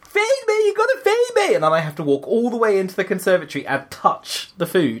 "Feed me! You've got to feed me!" And then I have to walk all the way into the conservatory and touch the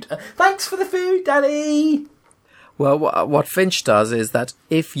food. Thanks for the food, Daddy! Well, what Finch does is that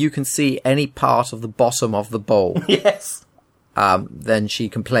if you can see any part of the bottom of the bowl, yes, then she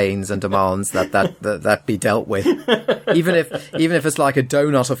complains and demands that be dealt with. even if it's like a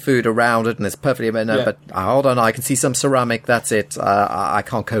donut of food around it and it's perfectly but hold on, I can see some ceramic. That's it. I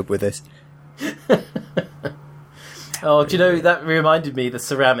can't cope with this. Oh, do you know, that reminded me, the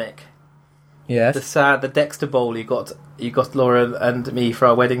ceramic. Yes. The Dexter bowl you got Laura and me for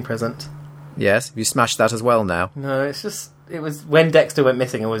our wedding present. Yes, you smashed that as well now. No, it was when Dexter went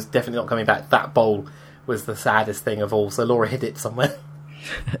missing and was definitely not coming back, that bowl was the saddest thing of all, so Laura hid it somewhere.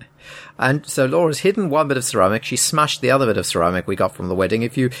 And so Laura's hidden one bit of ceramic, she smashed the other bit of ceramic we got from the wedding.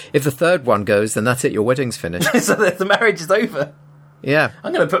 If the third one goes, then that's it, your wedding's finished. So the marriage is over. Yeah.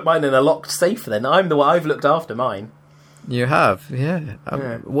 I'm going to put mine in a locked safe then. I've looked after mine. You have, yeah.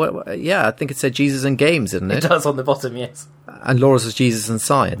 I think it said Jesus and Games, didn't it? It does on the bottom, yes. And Laura's was Jesus and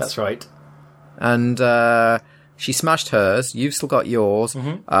Science. That's right. And she smashed hers. You've still got yours.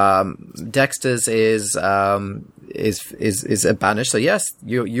 Mm-hmm. Dexter's is banished. So yes,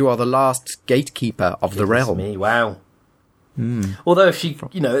 you are the last gatekeeper of the realm. Me, wow. Although if she,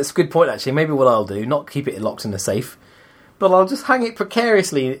 it's a good point actually. Maybe what I'll do, not keep it locked in a safe, but I'll just hang it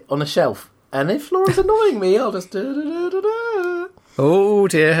precariously on a shelf. And if Laura's annoying me, I'll just da-da-da-da-da. Oh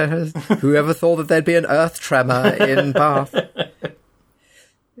dear, whoever thought that there'd be an earth tremor in Bath?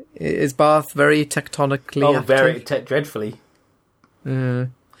 Is Bath very tectonically active? Very dreadfully. Oh,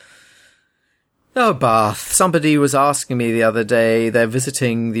 Bath. Somebody was asking me the other day, they're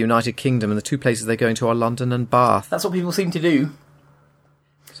visiting the United Kingdom and the two places they're going to are London and Bath. That's what people seem to do.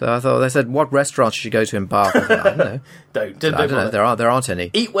 So I thought, they said, what restaurants should you go to in Bath? I thought, I don't know. Don't know. There aren't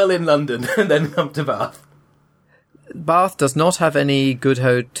any. Eat well in London and then come to Bath. Bath does not have any good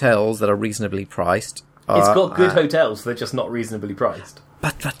hotels that are reasonably priced. It's got good hotels, they're just not reasonably priced.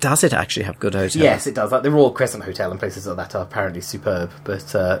 But does it actually have good hotels? Yes, it does. Like the Royal Crescent Hotel and places like that are apparently superb,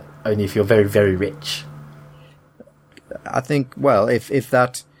 but only if you're very, very rich. I think, well, if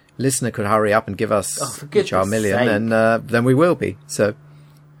that listener could hurry up and give us each our million, then we will be. So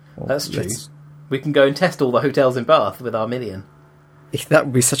that's true. We can go and test all the hotels in Bath with our million. That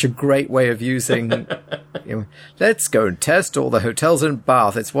would be such a great way of using... let's go and test all the hotels in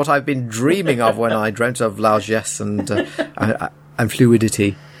Bath. It's what I've been dreaming of when I dreamt of largesse and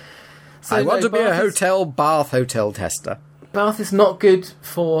fluidity. So I want to be a Bath hotel tester. Bath is not good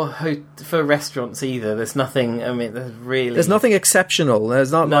for restaurants either. There's nothing. There's nothing exceptional.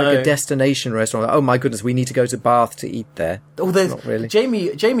 There's not like a destination restaurant. Oh my goodness, we need to go to Bath to eat there. Oh, there's not really.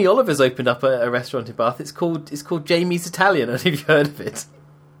 Jamie Oliver's opened up a restaurant in Bath. It's called Jamie's Italian. I don't know if you've heard of it.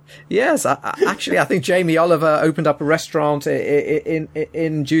 Yes, actually, I think Jamie Oliver opened up a restaurant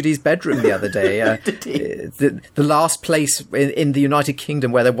in Judy's bedroom the other day. Did he? The last place in the United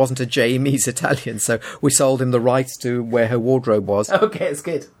Kingdom where there wasn't a Jamie's Italian, so we sold him the rights to where her wardrobe was. Okay, it's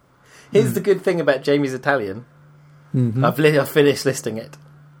good. Here's the good thing about Jamie's Italian. Mm-hmm. I've finished listing it.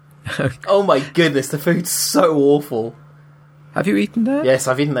 Oh my goodness, the food's so awful. Have you eaten there? Yes,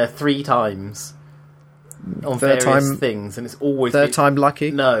 I've eaten there 3 times. On various things, and it's always third time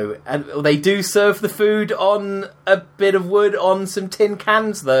lucky. No, and they do serve the food on a bit of wood on some tin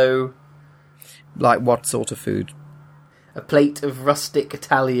cans, though. Like what sort of food? A plate of rustic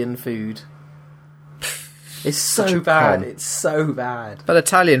Italian food. It's so bad. It's so bad. But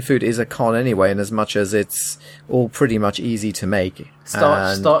Italian food is a con anyway, in as much as it's all pretty much easy to make.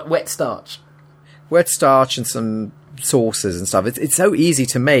 Wet starch. Wet starch and some sauces and stuff. It's so easy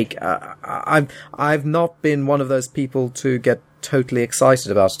to make. I've not been one of those people to get totally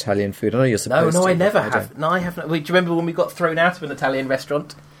excited about Italian food. I know you're supposed to. No, I never have. No, I haven't. Do you remember when we got thrown out of an Italian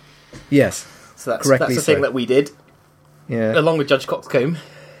restaurant? Yes. So that's the thing that we did. Yeah. Along with Judge Coxcomb.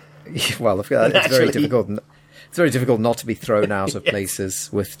 Well, it's very difficult. It's very difficult not to be thrown out of places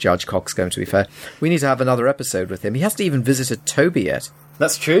with Judge Coxcomb, to be fair. We need to have another episode with him. He hasn't even visited Toby yet.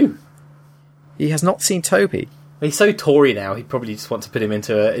 That's true. He has not seen Toby. He's so Tory now, he probably just wants to put him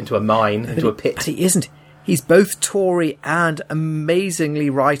into a mine, into a pit. But he isn't. He's both Tory and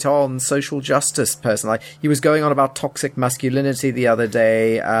amazingly right-on social justice person. Like, he was going on about toxic masculinity the other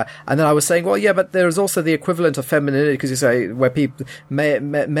day, and then I was saying, well, yeah, but there is also the equivalent of femininity, because you say where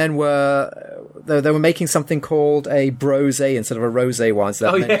men were... They were making something called a brosé instead of a rosé wine,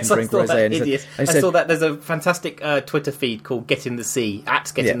 so that men can drink rosé. I saw that. There's a fantastic Twitter feed called Get in the Sea,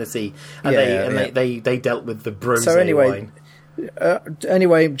 @GetInTheSea, and they dealt with the brosé wine.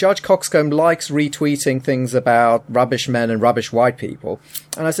 Anyway, Judge Coxcomb likes retweeting things about rubbish men and rubbish white people.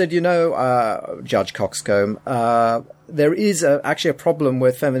 And I said, Judge Coxcomb, there is actually a problem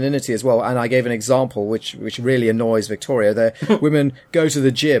with femininity as well. And I gave an example which really annoys Victoria. Women go to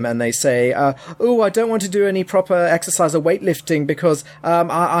the gym and they say, I don't want to do any proper exercise or weightlifting because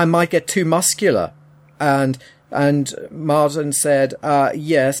I might get too muscular. And Martin said,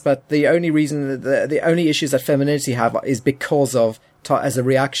 yes, but the only reason, the only issues that femininity have is because of, as a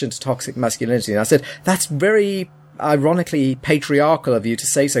reaction to toxic masculinity. And I said, that's very ironically patriarchal of you to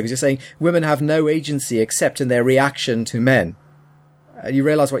say so, because you're saying women have no agency except in their reaction to men. You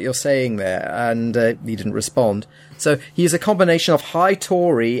realise what you're saying there, and he didn't respond. So he's a combination of high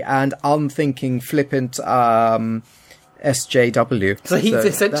Tory and unthinking, flippant SJW. So he's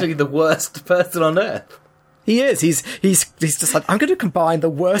essentially the worst person on earth. He is. He's just like, I'm going to combine the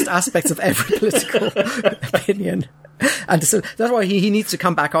worst aspects of every political opinion. And so that's why he needs to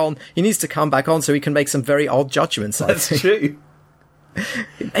come back on. He needs to come back on so he can make some very odd judgments. That's true.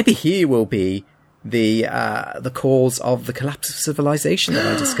 Maybe he will be the cause of the collapse of civilization that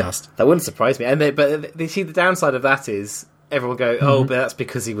I discussed. That wouldn't surprise me. But they see the downside of that is everyone will go, but that's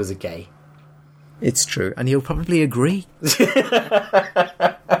because he was a gay. It's true. And he'll probably agree.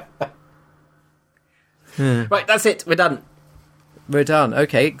 Right, that's it. We're done. We're done.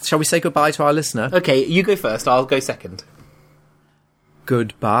 Okay, shall we say goodbye to our listener? Okay, you go first. I'll go second.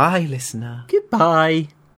 Goodbye, listener. Goodbye.